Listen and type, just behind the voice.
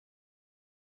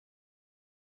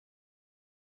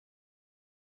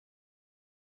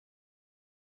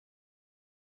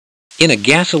In a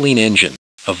gasoline engine,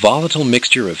 a volatile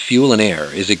mixture of fuel and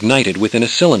air is ignited within a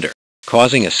cylinder,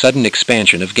 causing a sudden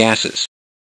expansion of gases.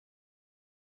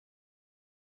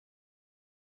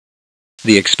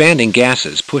 The expanding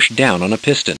gases push down on a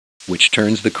piston, which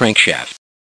turns the crankshaft.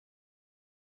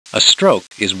 A stroke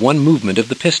is one movement of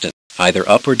the piston, either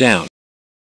up or down.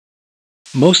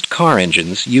 Most car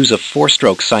engines use a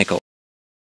 4-stroke cycle.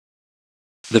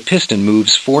 The piston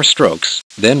moves 4 strokes,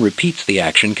 then repeats the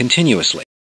action continuously.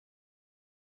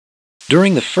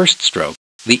 During the first stroke,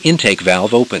 the intake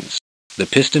valve opens, the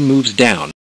piston moves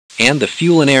down, and the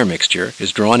fuel and air mixture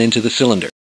is drawn into the cylinder.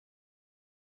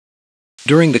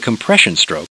 During the compression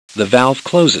stroke, the valve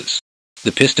closes,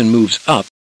 the piston moves up,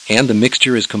 and the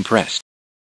mixture is compressed.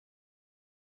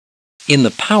 In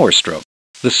the power stroke,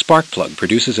 the spark plug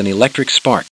produces an electric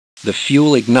spark, the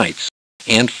fuel ignites,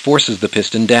 and forces the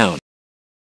piston down.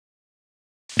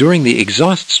 During the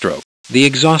exhaust stroke, the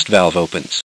exhaust valve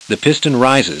opens, the piston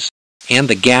rises, and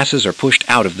the gases are pushed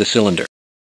out of the cylinder.